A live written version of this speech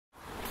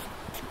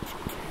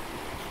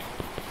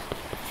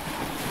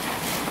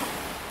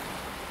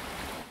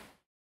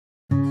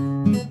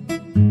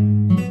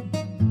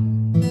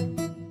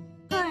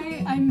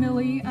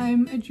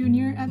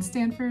at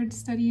Stanford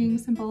studying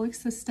symbolic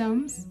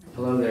systems.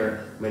 Hello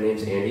there, my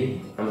name's Andy.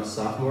 I'm a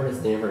sophomore at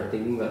Stanford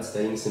thinking about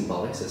studying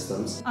symbolic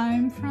systems.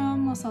 I'm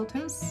from Los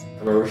Altos.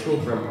 I'm originally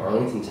from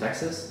Arlington,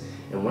 Texas,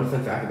 and one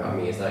fun fact about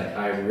me is that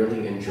I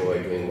really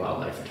enjoy doing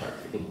wildlife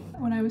photography.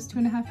 When I was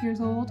 2.5 years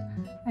old,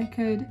 I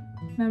could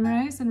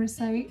memorize and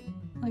recite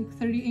like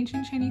 30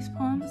 ancient Chinese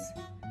poems.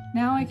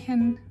 Now I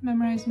can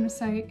memorize and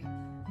recite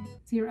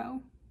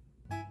 0.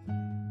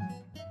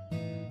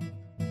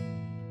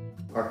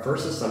 Our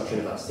first assumption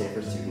about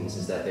Stanford students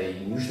is that they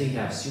usually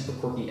have super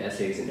quirky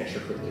essays and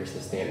extracurriculars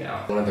that stand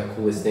out. One of the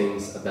coolest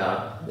things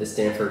about the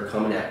Stanford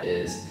Common App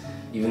is,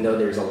 even though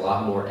there's a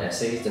lot more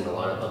essays than a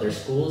lot of other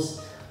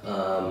schools,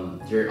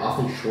 they're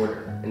often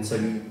shorter. And so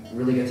you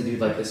really get to do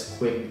like this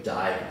quick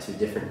dive into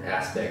different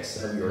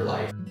aspects of your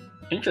life.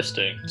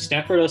 Interesting.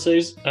 Stanford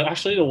essays are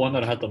actually the one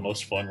that I had the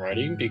most fun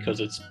writing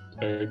because it's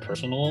very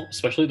personal,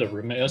 especially the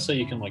roommate essay.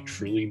 You can like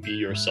truly be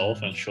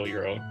yourself and show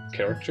your own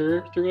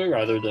character through it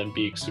rather than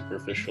being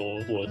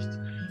superficial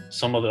with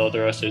some of the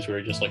other essays where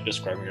you're just like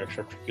describing your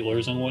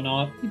extracurriculars and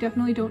whatnot. You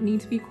definitely don't need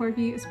to be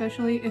quirky,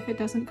 especially if it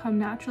doesn't come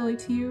naturally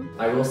to you.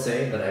 I will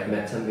say that I've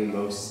met some of the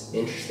most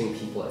interesting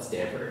people at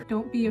Stanford.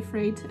 Don't be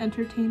afraid to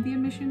entertain the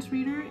admissions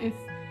reader. If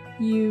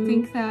you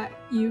think that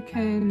you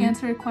can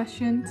answer a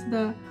question to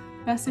the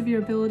best of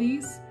your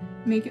abilities,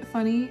 make it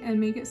funny and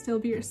make it still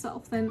be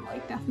yourself, then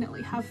like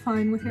definitely have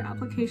fun with your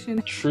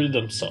application. True to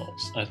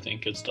themselves, I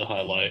think, is the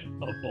highlight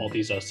of all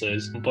these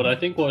essays. But I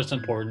think what's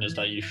important is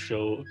that you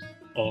show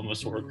a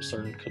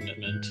certain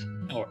commitment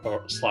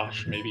or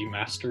slash maybe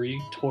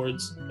mastery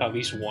towards at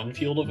least one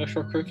field of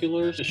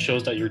extracurriculars. It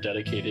shows that you're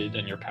dedicated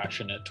and you're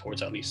passionate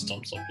towards at least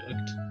some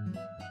subject.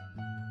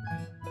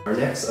 Our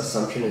next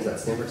assumption is that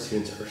Stanford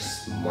students are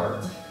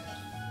smart.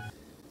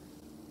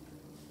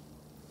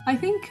 I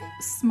think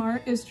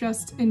smart is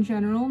just in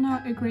general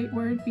not a great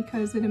word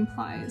because it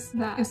implies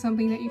that it's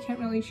something that you can't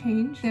really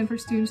change.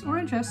 Stanford students,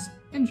 or just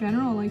in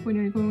general, like when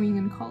you're going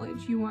in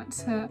college, you want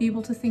to be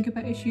able to think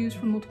about issues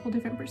from multiple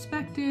different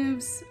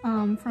perspectives,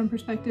 from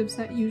perspectives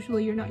that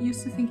usually you're not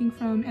used to thinking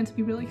from, and to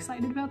be really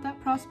excited about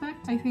that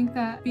prospect. I think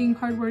that being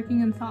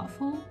hardworking and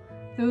thoughtful,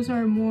 those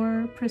are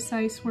more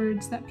precise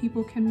words that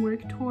people can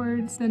work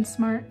towards than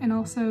smart, and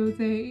also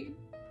they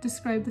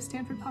describe the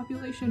Stanford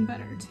population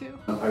better too.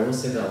 I will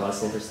say that a lot of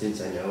Stanford students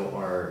I know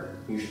are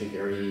usually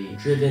very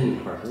driven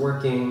and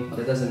hardworking.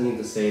 That doesn't mean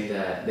to say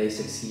that they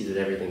succeed at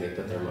everything they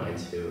put their mind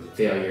to.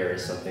 Failure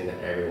is something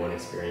that everyone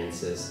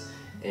experiences,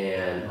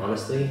 and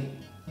honestly,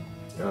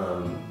 a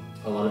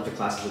lot of the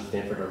classes at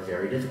Stanford are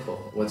very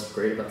difficult. What's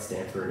great about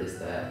Stanford is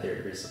that there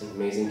is an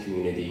amazing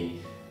community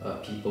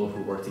of people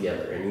who work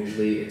together, and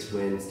usually it's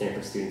when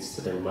Stanford students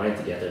put their mind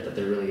together that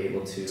they're really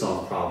able to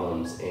solve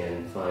problems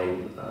and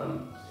find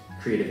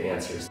creative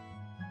answers.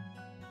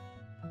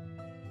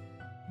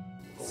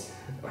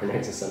 Our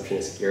next assumption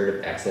is scared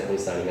of accidentally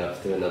signing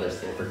up to another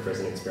Stanford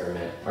prison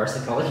experiment. Our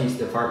psychology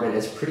department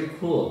is pretty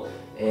cool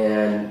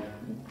and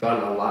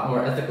gotten a lot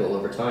more ethical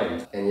over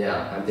time. And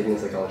yeah, I'm taking a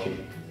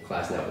psychology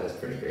class now, and that's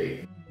pretty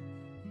great.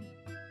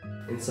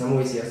 In some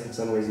ways yes, in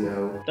some ways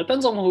no.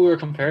 Depends on who we're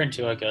comparing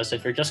to, I guess.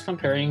 If you're just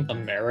comparing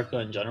America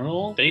in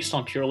general, based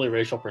on purely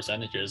racial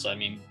percentages, I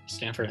mean,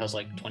 Stanford has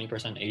like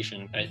 20%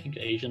 Asian. I think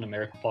Asian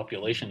American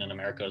population in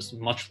America is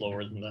much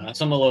lower than that.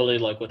 Similarly,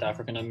 like with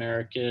African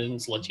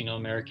Americans, Latino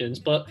Americans,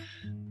 but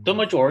the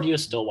majority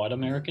is still white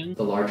American.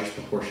 The largest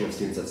proportion of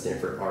students at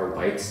Stanford are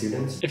white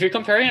students. If you're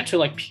comparing it to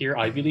like peer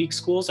Ivy League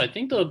schools, I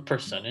think the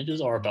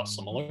percentages are about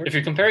similar. If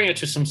you're comparing it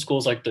to some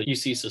schools like the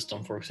UC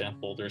system, for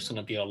example, there's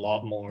going to be a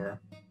lot more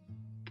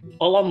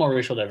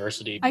racial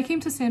diversity. I came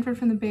to Stanford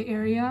from the Bay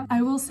Area.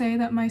 I will say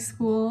that my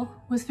school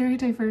was very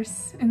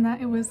diverse in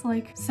that it was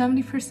like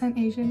 70%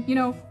 Asian. You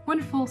know,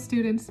 wonderful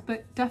students,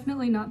 but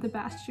definitely not the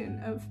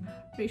bastion of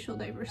racial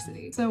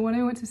diversity. So when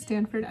I went to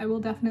Stanford, I will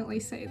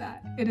definitely say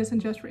that it isn't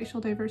just racial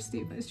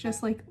diversity, but it's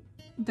just like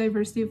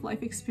diversity of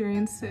life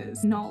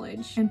experiences,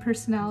 knowledge, and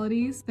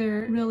personalities.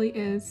 There really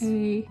is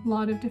a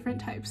lot of different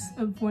types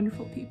of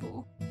wonderful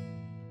people.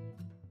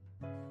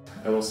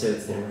 I will say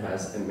that Stanford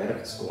has a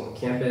medical school on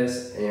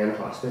campus and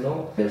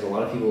hospital. There's a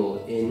lot of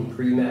people in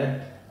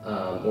pre-med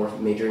or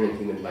majoring in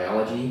human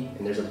biology,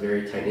 and there's a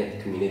very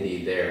tight-knit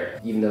community there.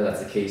 Even though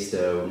that's the case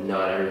though,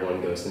 not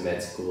everyone goes to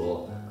med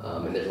school,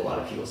 and there's a lot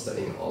of people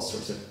studying all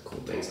sorts of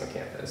cool things on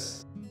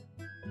campus.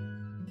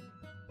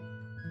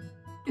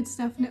 It's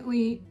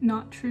definitely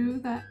not true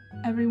that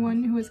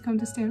everyone who has come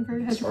to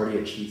Stanford has already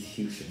achieved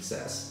huge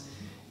success.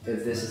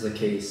 If this is the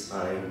case,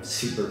 I'm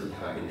super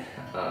behind,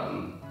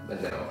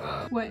 but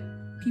no. What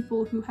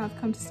people who have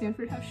come to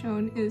Stanford have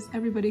shown is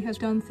everybody has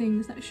done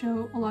things that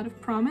show a lot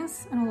of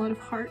promise and a lot of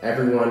heart.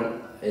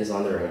 Everyone is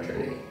on their own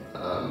journey.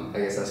 I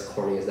guess as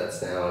corny as that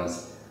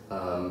sounds,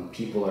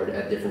 people are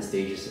at different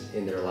stages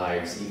in their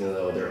lives, even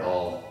though they're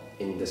all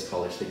in this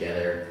college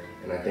together.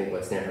 And I think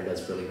what Stanford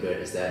does really good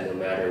is that no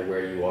matter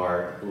where you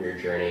are in your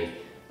journey,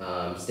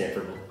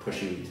 Stanford will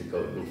push you to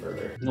go even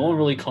further. No one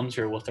really comes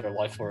here with their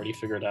life already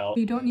figured out.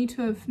 You don't need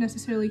to have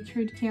necessarily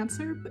cured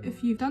cancer, but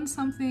if you've done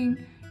something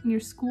in your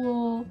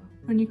school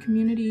or in your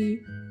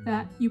community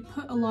that you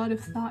put a lot of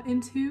thought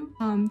into,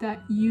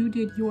 that you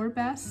did your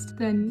best,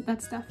 then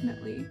that's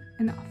definitely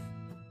enough.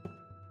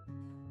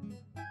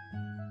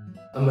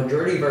 A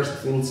majority of our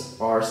students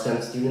are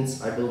STEM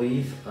students, I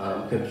believe.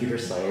 Computer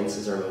science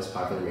is our most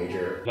popular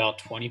major. About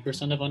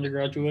 20% of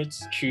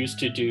undergraduates choose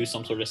to do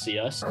some sort of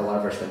CS. A lot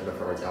of our STEM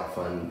departments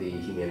outfund the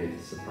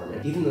humanities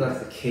department. Even though that's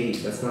the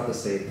case, that's not to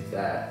say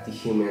that the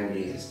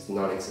humanities is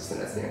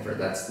non-existent at Stanford.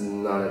 That's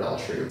not at all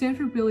true.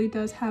 Stanford really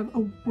does have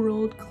a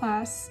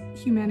world-class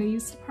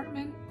humanities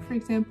department. For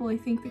example, I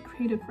think the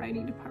creative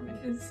writing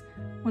department is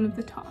one of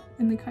the top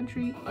in the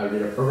country. I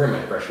did a program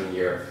my freshman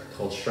year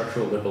called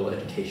Structural Liberal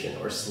Education,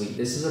 or SLEEP.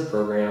 This is a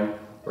program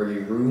where you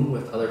room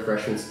with other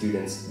freshman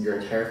students your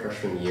entire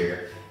freshman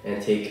year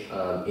and take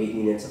 8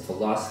 units of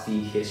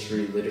philosophy,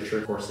 history,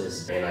 literature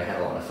courses, and I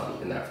had a lot of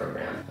fun in that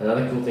program.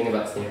 Another cool thing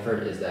about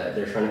Stanford is that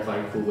they're trying to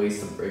find cool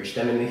ways to bridge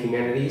them in the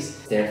humanities.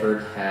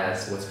 Stanford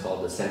has what's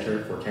called the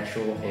Center for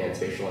Textual and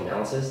Spatial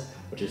Analysis,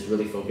 which is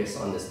really focused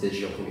on this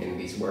digital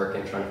humanities work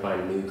and trying to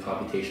find new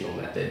computational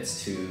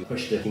methods to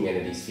push the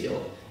humanities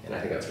field, and I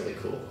think that's really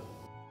cool.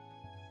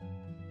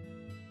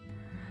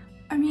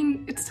 I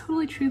mean, it's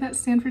totally true that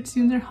Stanford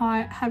students are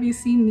hot. Have you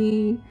seen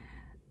me?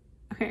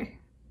 Okay.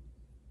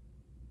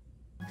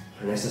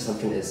 Our next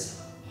assumption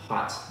is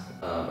hot.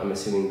 I'm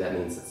assuming that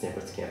means that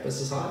Stanford's campus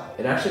is hot.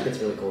 It actually gets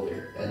really cold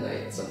here at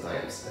night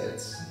sometimes.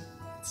 It's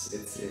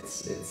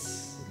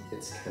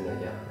kind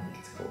of, yeah, I think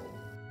it's cold.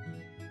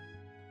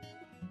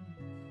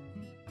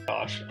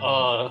 Gosh,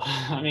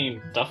 I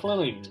mean,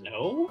 definitely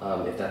no.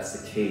 If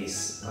that's the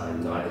case,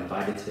 I'm not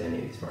invited to any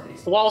of these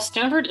parties. While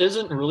Stanford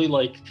isn't really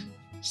like,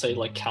 say,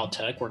 like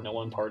Caltech where no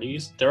one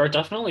parties, there are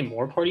definitely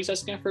more parties at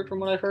Stanford from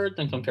what I've heard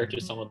than compared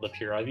to some of the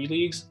pure Ivy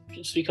Leagues,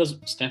 just because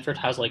Stanford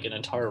has like an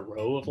entire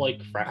row of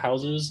like frat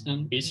houses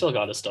and you still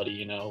gotta study,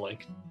 you know,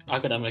 like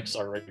academics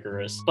are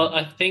rigorous. But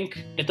I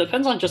think it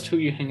depends on just who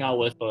you hang out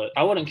with, but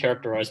I wouldn't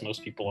characterize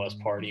most people as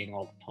partying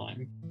all the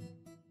time.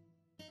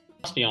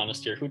 Let's be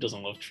honest here, who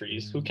doesn't love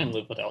trees? Who can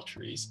live without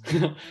trees?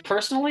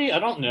 Personally, I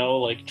don't know,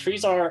 like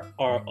trees are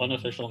our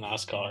unofficial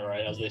mascot,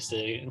 right, as they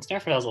say, and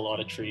Stanford has a lot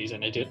of trees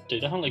and they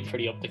definitely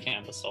pretty up the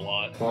campus a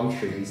lot. Palm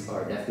trees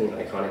are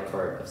definitely an iconic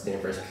part of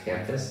Stanford's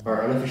campus.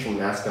 Our unofficial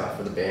mascot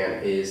for the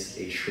band is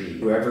a tree.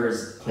 Whoever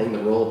is playing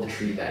the role of the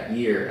tree that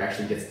year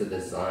actually gets to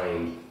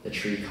design the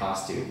tree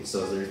costume.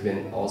 So there's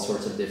been all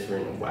sorts of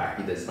different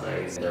wacky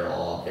designs. They're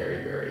all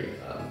very, very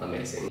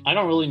amazing. I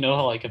don't really know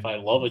how, like, if I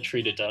love a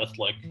tree to death,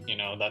 like, you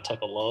know, that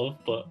type of love,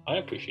 but I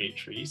appreciate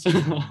trees.